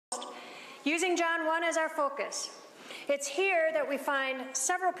using John 1 as our focus. It's here that we find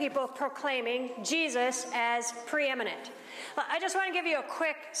several people proclaiming Jesus as preeminent. I just want to give you a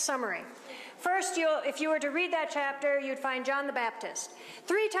quick summary. First, if you were to read that chapter, you'd find John the Baptist.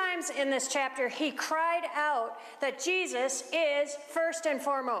 3 times in this chapter, he cried out that Jesus is first and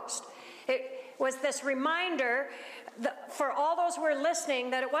foremost. It was this reminder for all those who were listening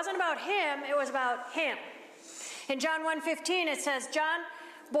that it wasn't about him, it was about him. In John 1:15, it says, John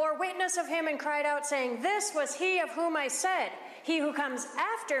bore witness of him and cried out, saying, "This was he of whom I said, he who comes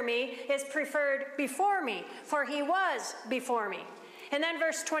after me is preferred before me, for he was before me." And then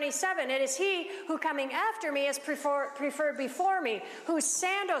verse 27, it is he who coming after me is preferred before me, whose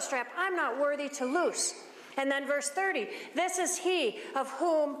sandal strap I'm not worthy to loose. And then verse 30, this is he of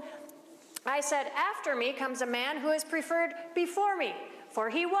whom I said, after me comes a man who is preferred before me, for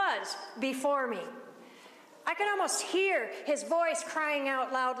he was before me. I can almost hear his voice crying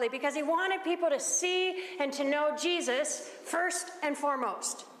out loudly because he wanted people to see and to know Jesus first and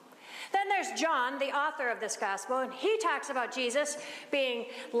foremost. Then there's John, the author of this gospel, and he talks about Jesus being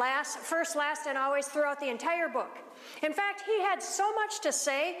first, last, and always throughout the entire book. In fact, he had so much to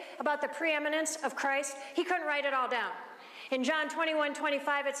say about the preeminence of Christ, he couldn't write it all down. In John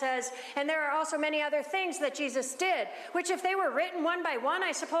 21:25 it says, "And there are also many other things that Jesus did, which if they were written one by one,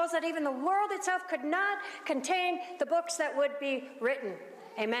 I suppose that even the world itself could not contain the books that would be written."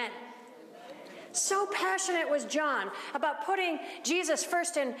 Amen. So passionate was John about putting Jesus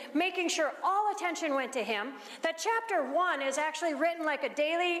first and making sure all attention went to him that chapter 1 is actually written like a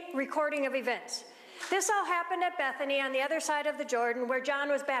daily recording of events. This all happened at Bethany on the other side of the Jordan where John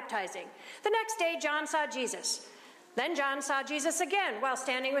was baptizing. The next day, John saw Jesus. Then John saw Jesus again while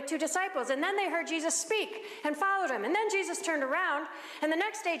standing with 2 disciples, and then they heard Jesus speak and followed him. And then Jesus turned around, and the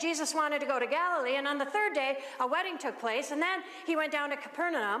next day Jesus wanted to go to Galilee, and on the 3rd day a wedding took place, and then he went down to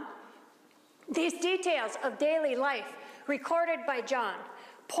Capernaum. These details of daily life recorded by John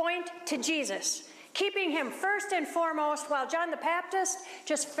point to Jesus, keeping him first and foremost while John the Baptist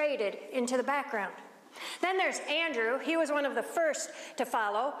just faded into the background. Then there's Andrew. He was one of the first to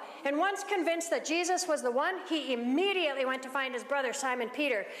follow, and once convinced that Jesus was the one, he immediately went to find his brother Simon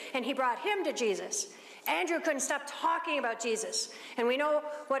Peter, and he brought him to Jesus. Andrew couldn't stop talking about Jesus, and we know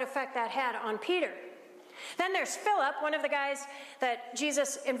what effect that had on Peter. Then there's Philip, one of the guys that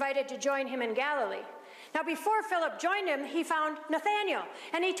Jesus invited to join him in Galilee. Now, before Philip joined him, he found Nathanael,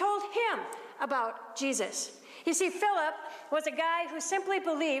 and he told him about Jesus. You see, Philip was a guy who simply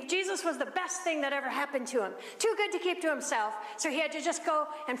believed Jesus was the best thing that ever happened to him. Too good to keep to himself, so he had to just go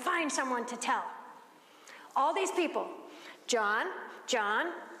and find someone to tell. All these people, John,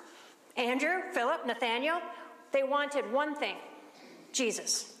 Andrew, Philip, Nathanael, they wanted one thing,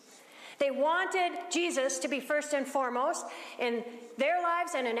 Jesus. They wanted Jesus to be first and foremost in their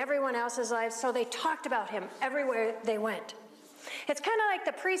lives and in everyone else's lives, so they talked about him everywhere they went. It's kind of like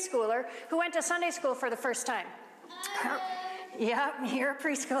the preschooler who went to Sunday school for the first time. Yep, you're a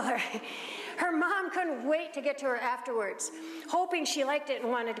preschooler. Her mom couldn't wait to get to her afterwards, hoping she liked it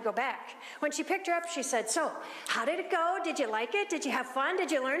and wanted to go back. When she picked her up, she said, "So, how did it go? Did you like it? Did you have fun?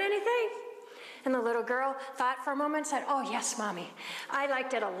 Did you learn anything?" And the little girl thought for a moment and said, "Oh, yes, Mommy. I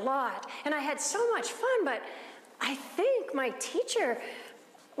liked it a lot, and I had so much fun, but I think my teacher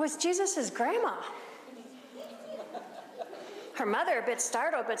was Jesus' grandma." Her mother, a bit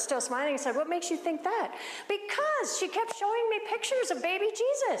startled but still smiling, said, "What makes you think that?" "Because she kept showing me pictures of baby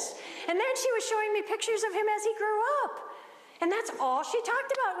Jesus, and then she was showing me pictures of him as he grew up. And that's all she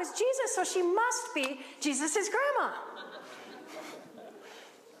talked about was Jesus, so she must be Jesus' grandma."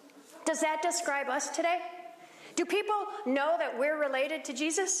 Does that describe us today? Do people know that we're related to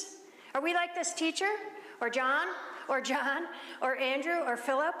Jesus? Are we like this teacher, or John, or Andrew, or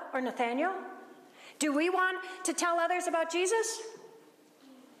Philip, or Nathanael? Do we want to tell others about Jesus?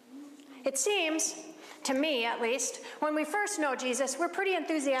 It seems, to me at least, when we first know Jesus, we're pretty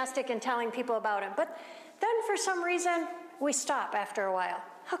enthusiastic in telling people about him. But then for some reason, we stop after a while.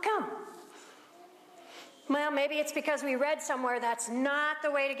 How come? Well, maybe it's because we read somewhere that's not the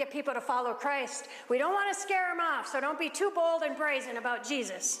way to get people to follow Christ. We don't want to scare them off, so don't be too bold and brazen about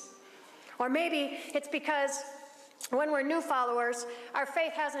Jesus. Or maybe it's because when we're new followers, our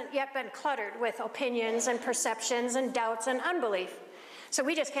faith hasn't yet been cluttered with opinions and perceptions and doubts and unbelief. So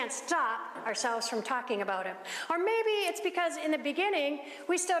we just can't stop ourselves from talking about him. Or maybe it's because in the beginning,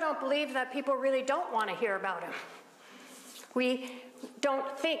 we still don't believe that people really don't want to hear about him. We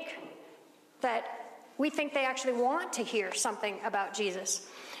think they actually want to hear something about Jesus.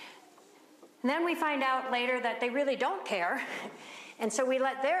 And then we find out later that they really don't care. And so we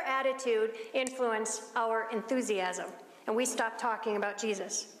let their attitude influence our enthusiasm. And we stop talking about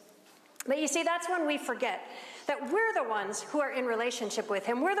Jesus. But you see, that's when we forget that we're the ones who are in relationship with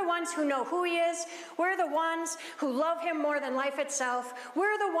him. We're the ones who know who he is. We're the ones who love him more than life itself.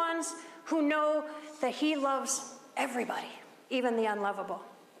 We're the ones who know that he loves everybody, even the unlovable.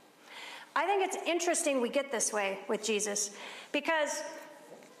 I think it's interesting we get this way with Jesus, because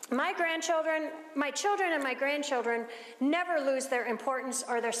my children and my grandchildren never lose their importance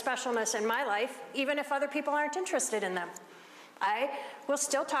or their specialness in my life, even if other people aren't interested in them. I will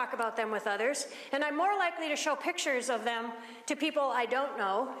still talk about them with others, and I'm more likely to show pictures of them to people I don't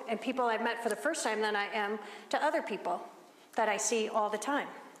know and people I've met for the first time than I am to other people that I see all the time.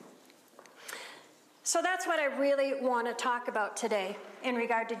 So that's what I really want to talk about today in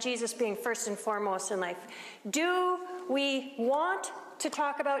regard to Jesus being first and foremost in life. Do we want to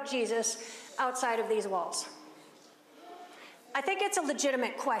talk about Jesus outside of these walls? I think it's a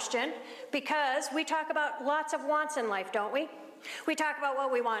legitimate question, because we talk about lots of wants in life, don't we? We talk about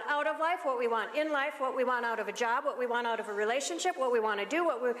what we want out of life, what we want in life, what we want out of a job, what we want out of a relationship, what we want to do,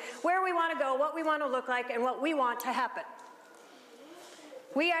 where we want to go, what we want to look like, and what we want to happen.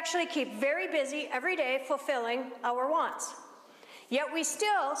 We actually keep very busy every day fulfilling our wants. Yet we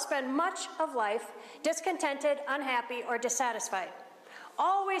still spend much of life discontented, unhappy, or dissatisfied.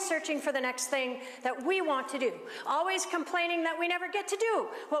 Always searching for the next thing that we want to do. Always complaining that we never get to do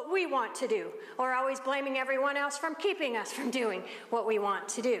what we want to do. Or always blaming everyone else from keeping us from doing what we want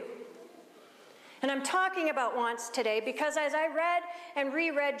to do. And I'm talking about wants today because as I read and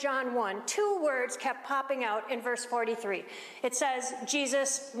reread John 1, two words kept popping out in verse 43. It says,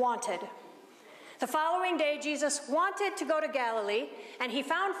 Jesus wanted. The following day, Jesus wanted to go to Galilee, and he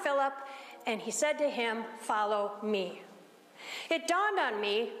found Philip, and he said to him, "Follow me." It dawned on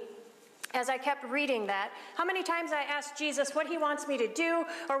me as I kept reading that, how many times I asked Jesus what he wants me to do,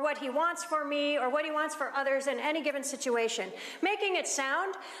 or what he wants for me, or what he wants for others in any given situation, making it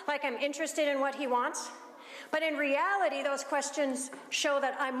sound like I'm interested in what he wants. But in reality, those questions show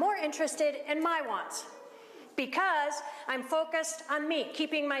that I'm more interested in my wants, because I'm focused on me,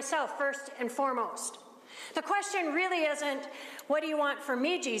 keeping myself first and foremost. The question really isn't, what do you want from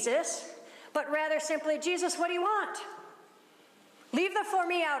me, Jesus? But rather simply, Jesus, what do you want? Leave the "for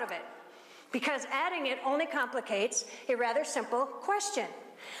me" out of it, because adding it only complicates a rather simple question.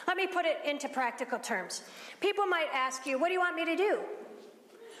 Let me put it into practical terms. People might ask you, what do you want me to do?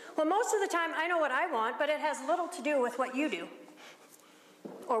 Well, most of the time I know what I want, but it has little to do with what you do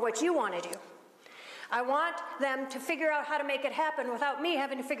or what you want to do. I want them to figure out how to make it happen without me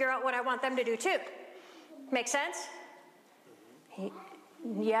having to figure out what I want them to do too. Make sense?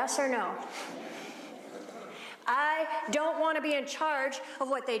 Yes or no? I don't want to be in charge of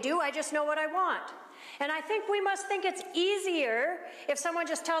what they do. I just know what I want. And I think we must think it's easier if someone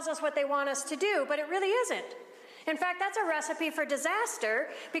just tells us what they want us to do, but it really isn't. In fact, that's a recipe for disaster,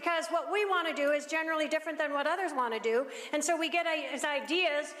 because what we want to do is generally different than what others want to do. And so we get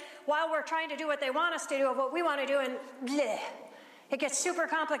ideas while we're trying to do what they want us to do of what we want to do, and bleh, it gets super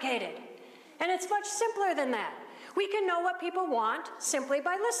complicated. And it's much simpler than that. We can know what people want simply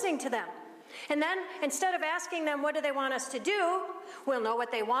by listening to them. And then, instead of asking them what do they want us to do, we'll know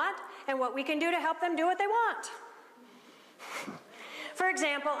what they want and what we can do to help them do what they want. For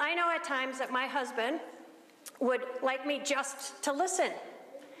example, I know at times that my husband would like me just to listen.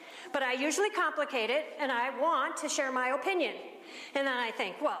 But I usually complicate it, and I want to share my opinion. And then I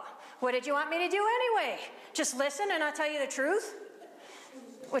think, well, what did you want me to do anyway? Just listen and I'll tell you the truth?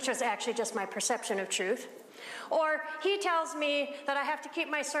 Which was actually just my perception of truth. Or he tells me that I have to keep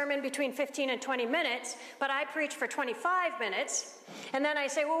my sermon between 15 and 20 minutes, but I preach for 25 minutes. And then I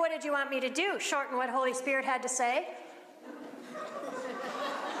say, well, what did you want me to do? Shorten what Holy Spirit had to say?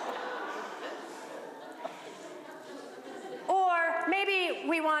 Or maybe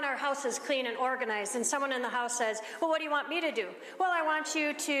we want our houses clean and organized, and someone in the house says, well, what do you want me to do? Well, I want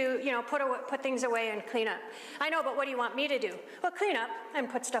you to, put things away and clean up. I know, but what do you want me to do? Well, clean up and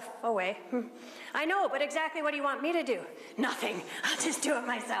put stuff away. I know, but exactly what do you want me to do? Nothing. I'll just do it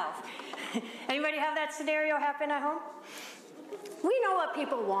myself. Anybody have that scenario happen at home? We know what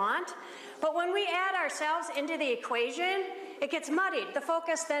people want, but when we add ourselves into the equation, it gets muddied. The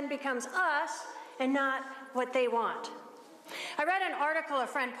focus then becomes us and not what they want. I read an article a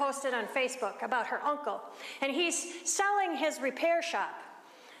friend posted on Facebook about her uncle, and he's selling his repair shop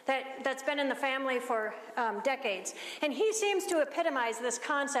that's been in the family for decades. And he seems to epitomize this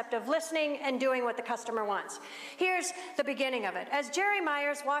concept of listening and doing what the customer wants. Here's the beginning of it. As Jerry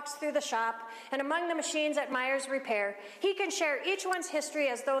Myers walks through the shop, and among the machines at Myers Repair, he can share each one's history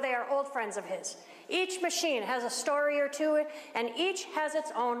as though they are old friends of his. Each machine has a story or two, and each has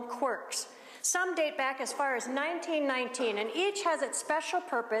its own quirks. Some date back as far as 1919, and each has its special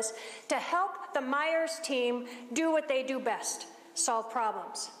purpose to help the Myers team do what they do best, solve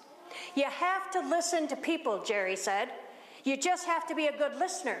problems. You have to listen to people, Jerry said. You just have to be a good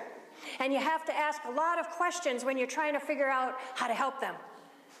listener. And you have to ask a lot of questions when you're trying to figure out how to help them.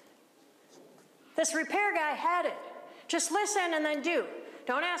 This repair guy had it. Just listen and then do.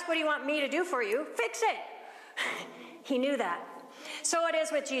 Don't ask, what do you want me to do for you? Fix it. He knew that. So it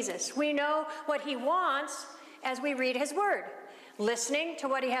is with Jesus. We know what he wants as we read his word. Listening to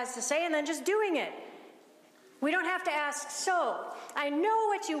what he has to say and then just doing it. We don't have to ask, so, I know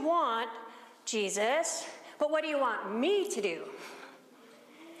what you want, Jesus, but what do you want me to do?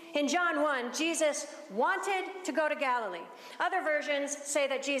 In John 1, Jesus wanted to go to Galilee. Other versions say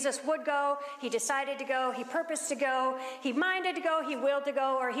that Jesus would go, he decided to go, he purposed to go, he minded to go, he willed to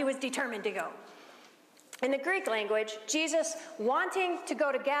go, or he was determined to go. In the Greek language, Jesus wanting to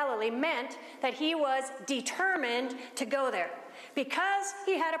go to Galilee meant that he was determined to go there because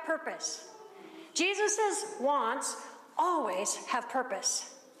he had a purpose. Jesus' wants always have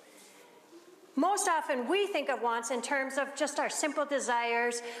purpose. Most often we think of wants in terms of just our simple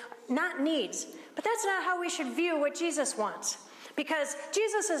desires, not needs. But that's not how we should view what Jesus wants, because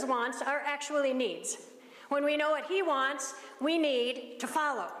Jesus' wants are actually needs. When we know what he wants, we need to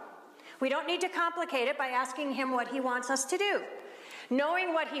follow. We don't need to complicate it by asking him what he wants us to do.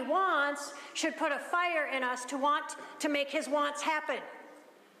 Knowing what he wants should put a fire in us to want to make his wants happen.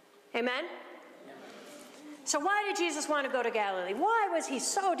 Amen? So why did Jesus want to go to Galilee? Why was he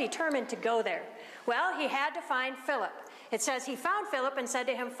so determined to go there? Well, he had to find Philip. It says he found Philip and said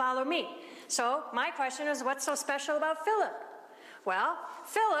to him, follow me. So my question is, what's so special about Philip? Well,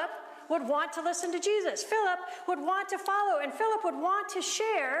 Philip would want to listen to Jesus. Philip would want to follow, and Philip would want to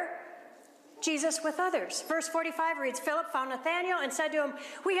share Jesus with others. Verse 45 reads, Philip found Nathanael and said to him,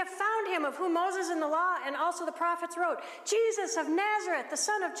 we have found him of whom Moses in the law and also the prophets wrote, Jesus of Nazareth, the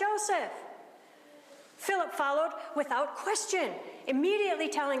son of Joseph. Philip followed without question, immediately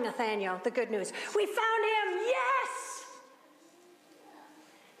telling Nathanael the good news. We found him, yes!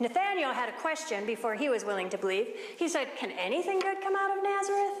 Nathanael had a question before he was willing to believe. He said, can anything good come out of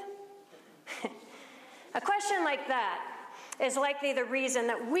Nazareth? A question like that is likely the reason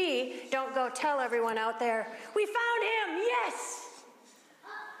that we don't go tell everyone out there, we found him, yes!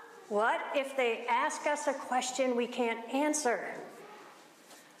 What if they ask us a question we can't answer?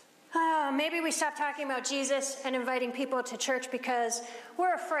 Maybe we stop talking about Jesus and inviting people to church because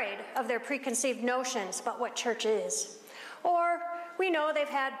we're afraid of their preconceived notions about what church is. Or we know they've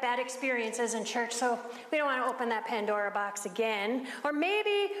had bad experiences in church, so we don't want to open that Pandora box again. Or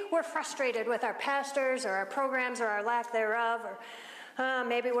maybe we're frustrated with our pastors or our programs or our lack thereof. Or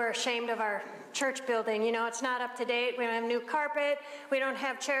maybe we're ashamed of our church building. You know, it's not up to date. We don't have new carpet. We don't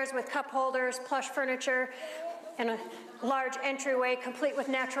have chairs with cup holders, plush furniture, and a large entryway complete with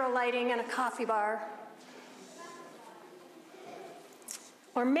natural lighting and a coffee bar.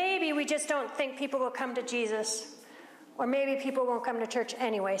 Or maybe we just don't think people will come to Jesus. Or maybe people won't come to church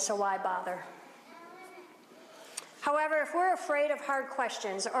anyway, so why bother? However, if we're afraid of hard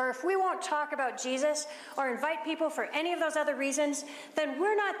questions, or if we won't talk about Jesus or invite people for any of those other reasons, then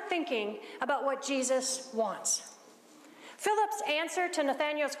we're not thinking about what Jesus wants. Philip's answer to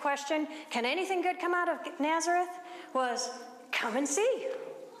Nathanael's question, can anything good come out of Nazareth, was, come and see.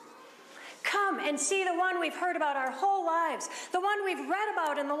 Come and see the one we've heard about our whole lives, the one we've read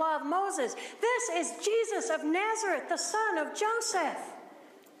about in the law of Moses. This is Jesus of Nazareth, the son of Joseph.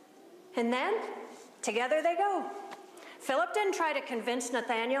 And then, together they go. Philip didn't try to convince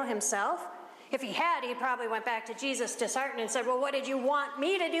Nathanael himself. If he had, he probably went back to Jesus disheartened and said, well, what did you want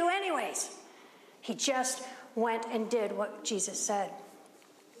me to do anyways? He just went and did what Jesus said.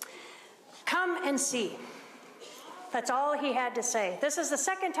 Come and see. That's all he had to say. This is the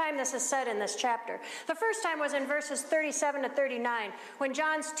second time this is said in this chapter. The first time was in verses 37 to 39, when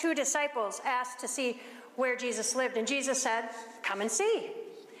John's two disciples asked to see where Jesus lived, and Jesus said, come and see.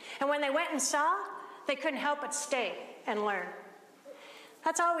 And when they went and saw, they couldn't help but stay and learn.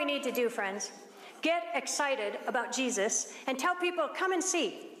 That's all we need to do, friends. Get excited about Jesus and tell people, come and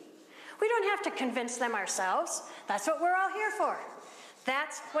see. We don't have to convince them ourselves. That's what we're all here for.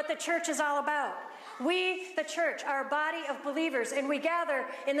 That's what the church is all about. We, the church, are a body of believers, and we gather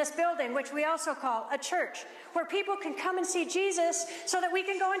in this building, which we also call a church, where people can come and see Jesus so that we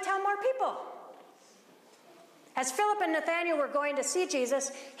can go and tell more people. As Philip and Nathanael were going to see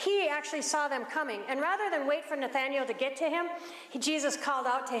Jesus, he actually saw them coming. And rather than wait for Nathanael to get to him, Jesus called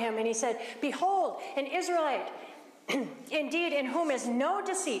out to him and he said, behold, an Israelite, indeed in whom is no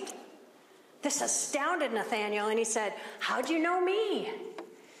deceit. This astounded Nathanael, and he said, how'd you know me?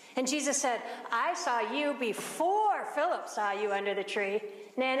 And Jesus said, I saw you before Philip saw you under the tree.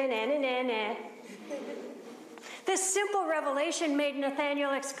 Na, na, na, na, na, na. This simple revelation made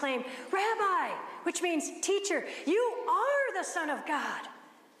Nathanael exclaim, Rabbi, which means teacher, you are the Son of God.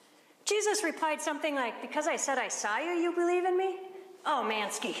 Jesus replied something like, because I said I saw you, you believe in me? Oh,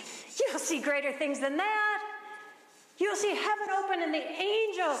 Mansky, you'll see greater things than that. You'll see heaven open and the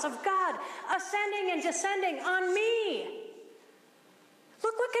angels of God ascending and descending on me.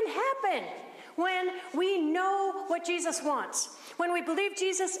 Look what can happen when we know what Jesus wants, when we believe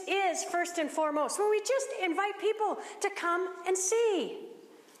Jesus is first and foremost, when we just invite people to come and see.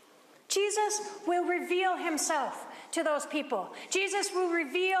 Jesus will reveal himself to those people. Jesus will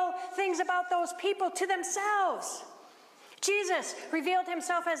reveal things about those people to themselves. Jesus revealed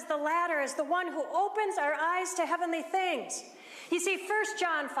himself as the ladder, as the one who opens our eyes to heavenly things. You see, first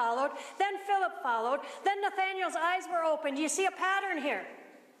John followed, then Philip followed, then Nathanael's eyes were opened. Do you see a pattern here?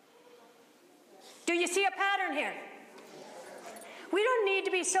 Do you see a pattern here? We don't need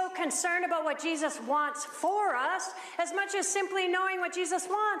to be so concerned about what Jesus wants for us as much as simply knowing what Jesus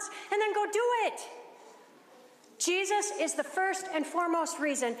wants and then go do it. Jesus is the first and foremost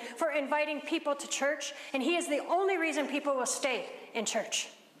reason for inviting people to church, and he is the only reason people will stay in church.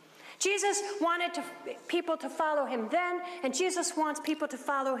 Jesus wanted people to follow him then, and Jesus wants people to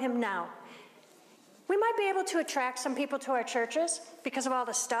follow him now. We might be able to attract some people to our churches because of all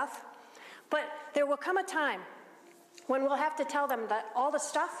the stuff, but there will come a time when we'll have to tell them that all the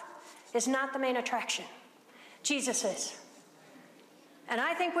stuff is not the main attraction. Jesus is. And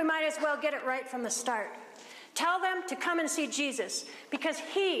I think we might as well get it right from the start. Tell them to come and see Jesus because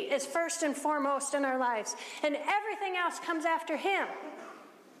he is first and foremost in our lives, and everything else comes after him.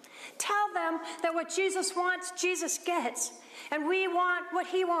 Tell them that what Jesus wants, Jesus gets, and we want what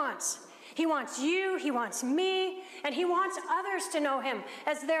he wants. He wants you, he wants me, and he wants others to know him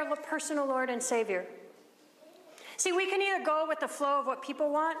as their personal Lord and Savior. See, we can either go with the flow of what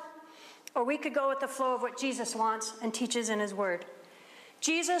people want, or we could go with the flow of what Jesus wants and teaches in his word.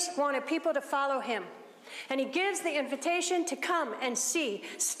 Jesus wanted people to follow him, and he gives the invitation to come and see,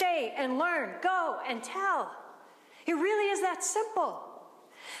 stay and learn, go and tell. It really is that simple.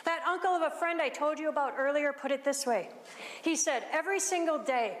 That uncle of a friend I told you about earlier put it this way. He said, every single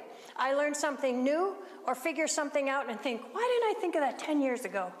day I learn something new or figure something out and think, why didn't I think of that 10 years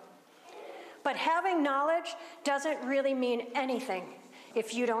ago? But having knowledge doesn't really mean anything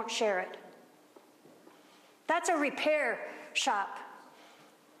if you don't share it. That's a repair shop.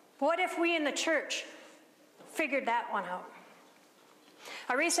 What if we in the church figured that one out?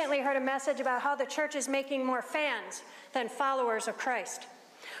 I recently heard a message about how the church is making more fans than followers of Christ.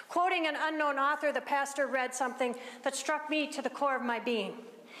 Quoting an unknown author, the pastor read something that struck me to the core of my being.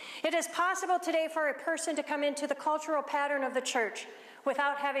 It is possible today for a person to come into the cultural pattern of the church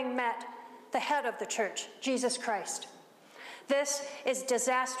without having met the head of the church, Jesus Christ. This is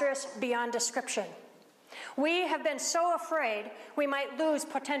disastrous beyond description. We have been so afraid we might lose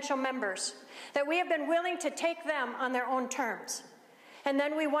potential members that we have been willing to take them on their own terms. And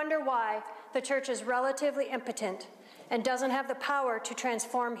then we wonder why the church is relatively impotent and doesn't have the power to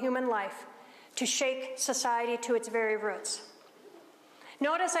transform human life, to shake society to its very roots.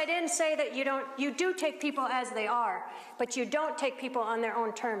 Notice I didn't say that you do take people as they are, but you don't take people on their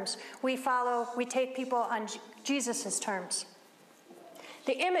own terms. We take people on Jesus' terms.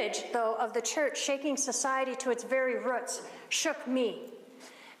 The image, though, of the church shaking society to its very roots shook me.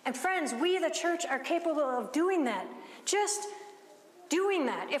 And friends, we, the church, are capable of doing that. Just doing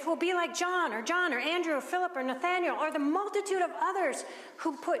that. If we'll be like John or Andrew or Philip or Nathanael or the multitude of others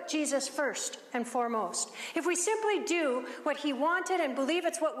who put Jesus first and foremost. If we simply do what he wanted and believe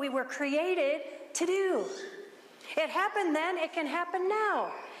it's what we were created to do. It happened then, it can happen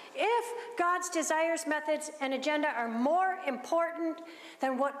now. If God's desires, methods, and agenda are more important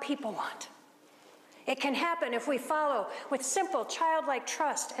than what people want. It can happen if we follow with simple childlike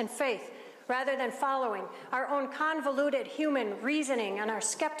trust and faith rather than following our own convoluted human reasoning and our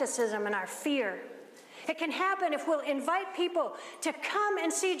skepticism and our fear. It can happen if we'll invite people to come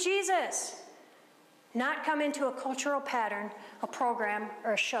and see Jesus, not come into a cultural pattern, a program,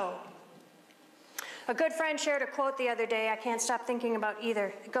 or a show. A good friend shared a quote the other day I can't stop thinking about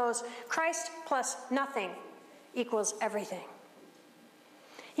either. It goes, Christ plus nothing equals everything.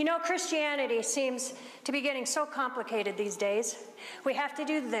 You know, Christianity seems to be getting so complicated these days. We have to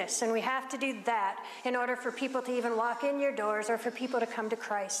do this and we have to do that in order for people to even walk in your doors or for people to come to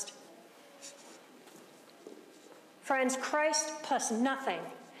Christ. Friends, Christ plus nothing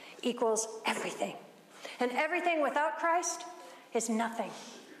equals everything. And everything without Christ is nothing.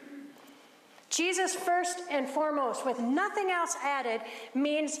 Jesus first and foremost, with nothing else added,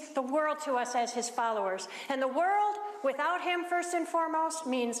 means the world to us as his followers. And the world, without him first and foremost,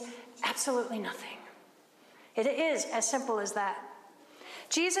 means absolutely nothing. It is as simple as that.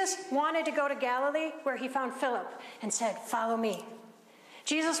 Jesus wanted to go to Galilee, where he found Philip and said, "Follow me."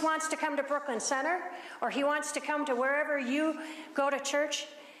 Jesus wants to come to Brooklyn Center, or he wants to come to wherever you go to church,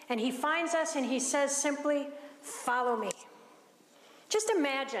 and he finds us and he says simply, "Follow me." Just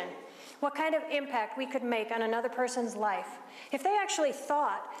imagine what kind of impact we could make on another person's life if they actually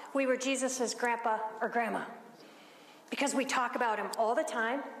thought we were Jesus' grandpa or grandma. Because we talk about him all the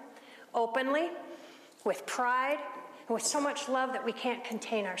time, openly, with pride, and with so much love that we can't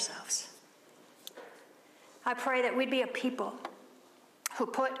contain ourselves. I pray that we'd be a people who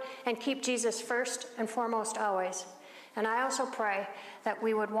put and keep Jesus first and foremost always. And I also pray that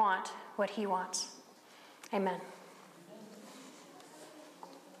we would want what he wants. Amen.